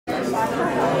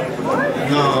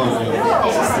No.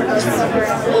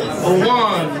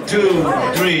 1,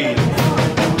 2, 3.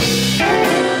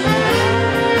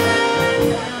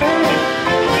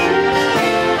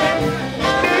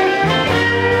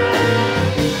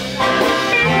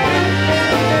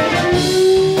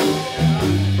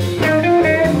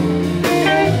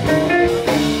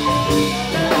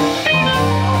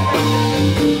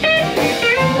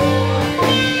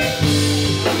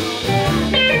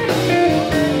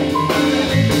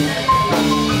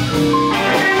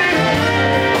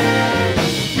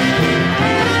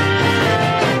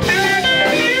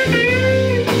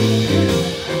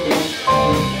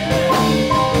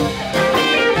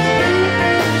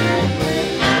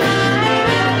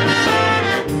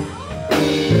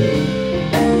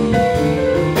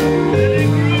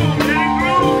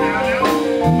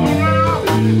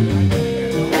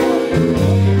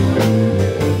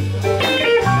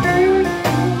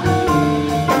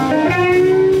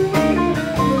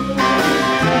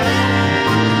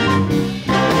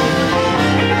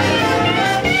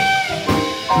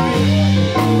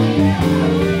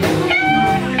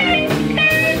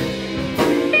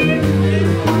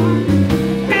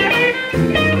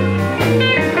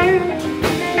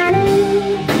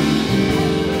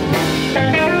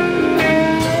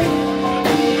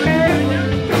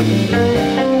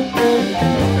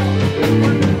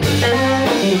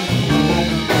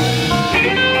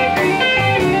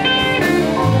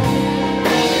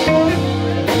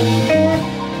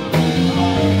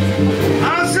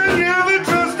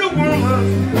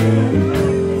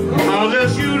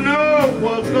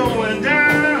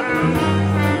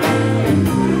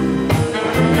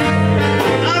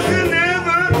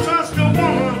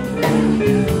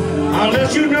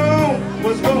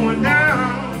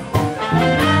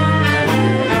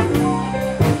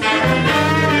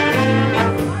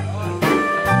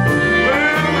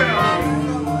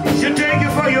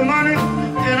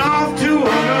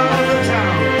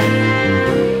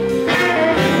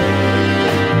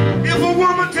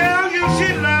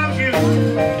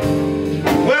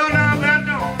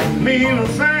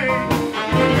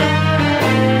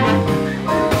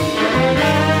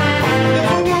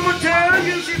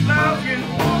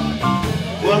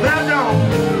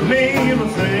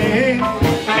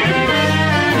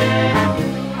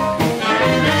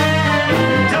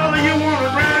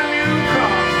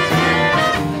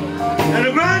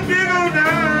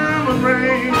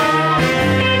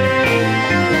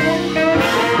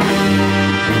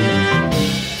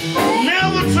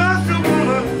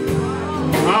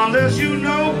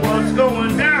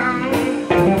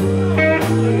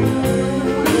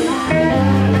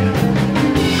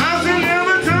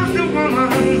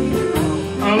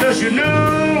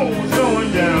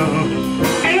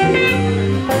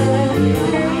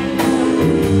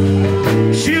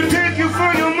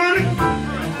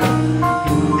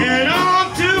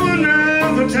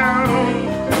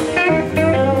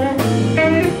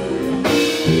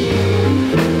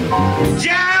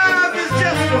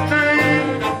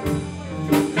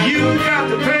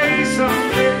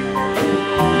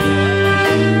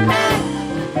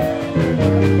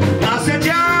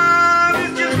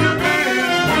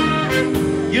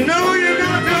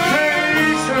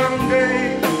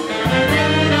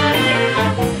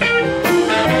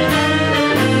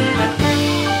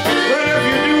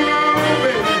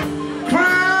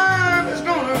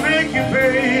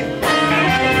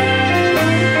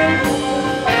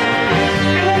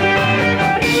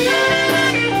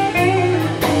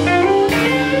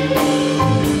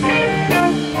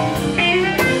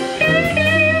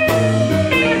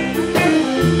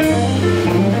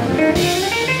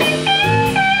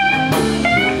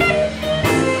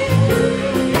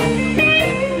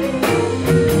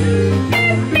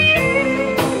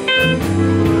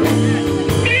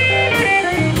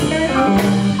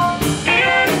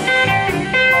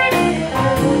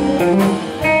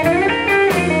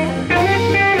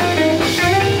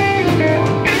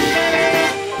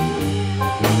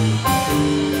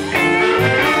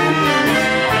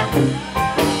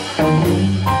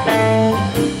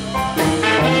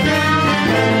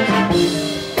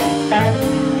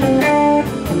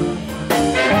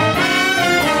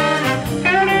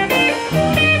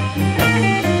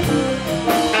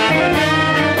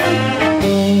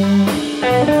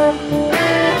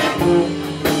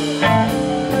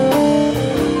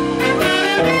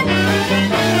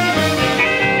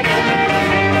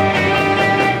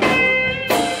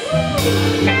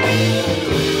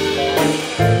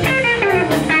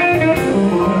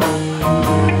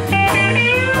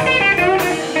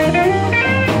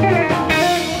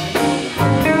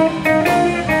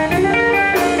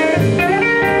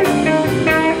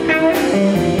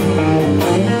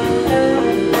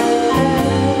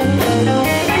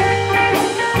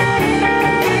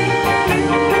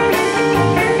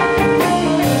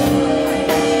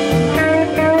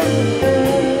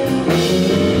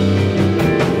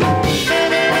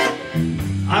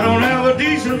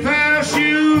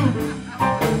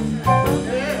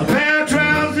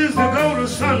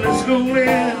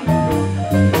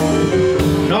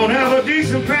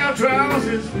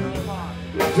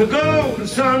 to go to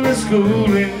Sunday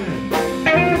schooling.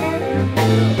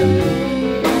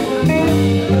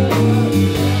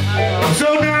 I'm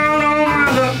so down on my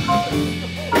luck,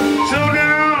 so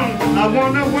down, I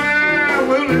wonder where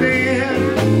will it end.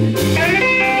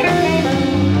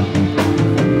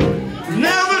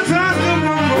 Never trust a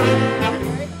woman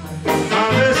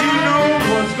unless you know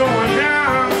what's going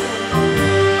down.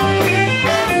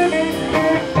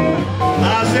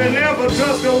 I said never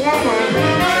trust a woman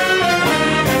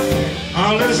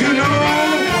unless you know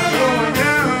what's going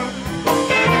down.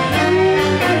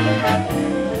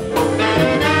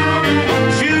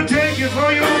 She'll take you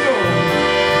for your gold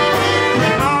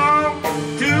off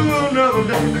to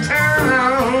another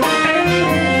town.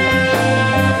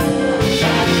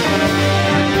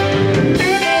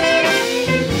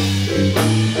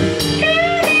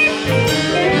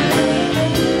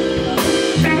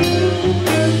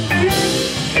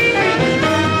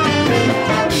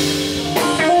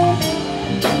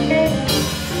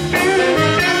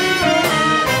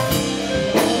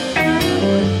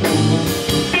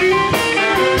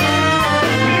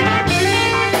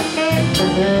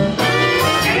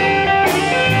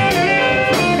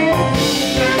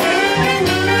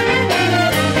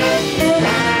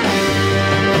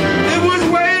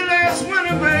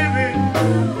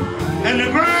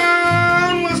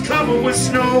 With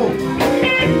snow.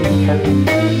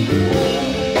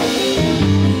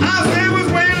 I say it was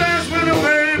way last winter,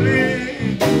 baby,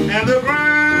 and the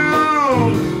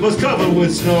ground was covered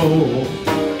with snow.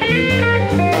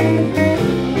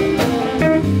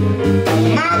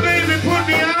 My baby put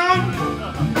me out,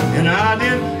 and I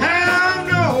didn't have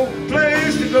no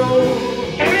place to go.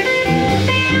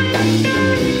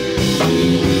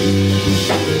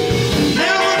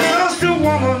 Never trust a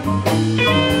woman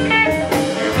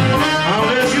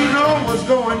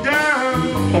going down.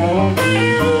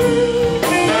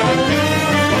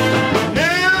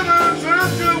 Never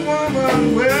trust a woman,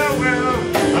 well,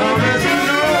 unless you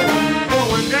know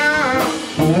going down.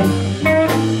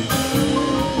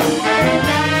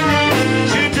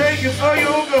 She'll take you for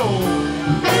your gold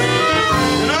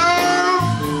and off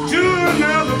to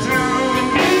another town.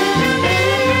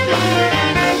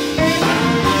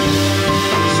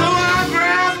 So I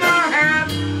grabbed my hat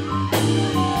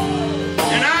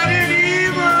and I didn't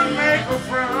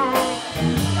frown.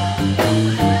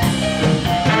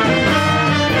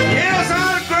 Yes, I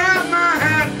grabbed my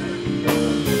hat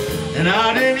and I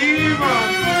didn't even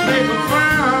make a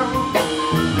frown.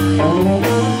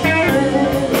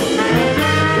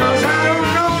 'Cause I don't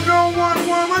know no one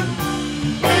woman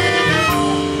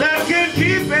that can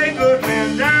keep a good man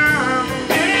down.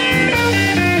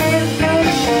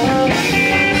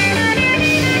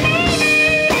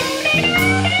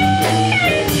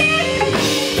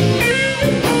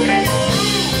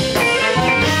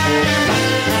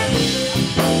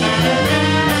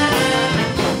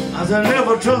 I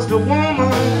never trust a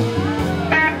woman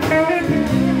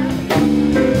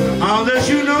unless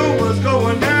you know what's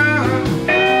going down.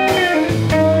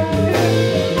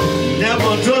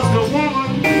 Never trust a woman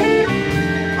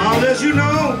unless you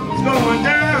know what's going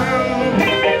down.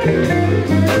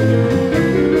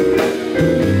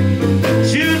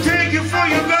 She'll take you for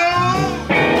your gold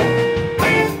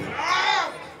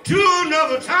to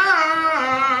another town.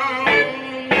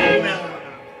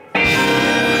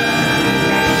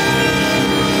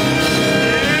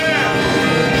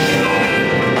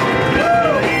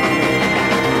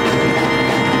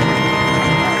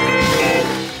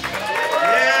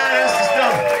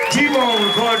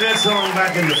 Recorded that song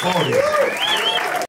back in the 40s.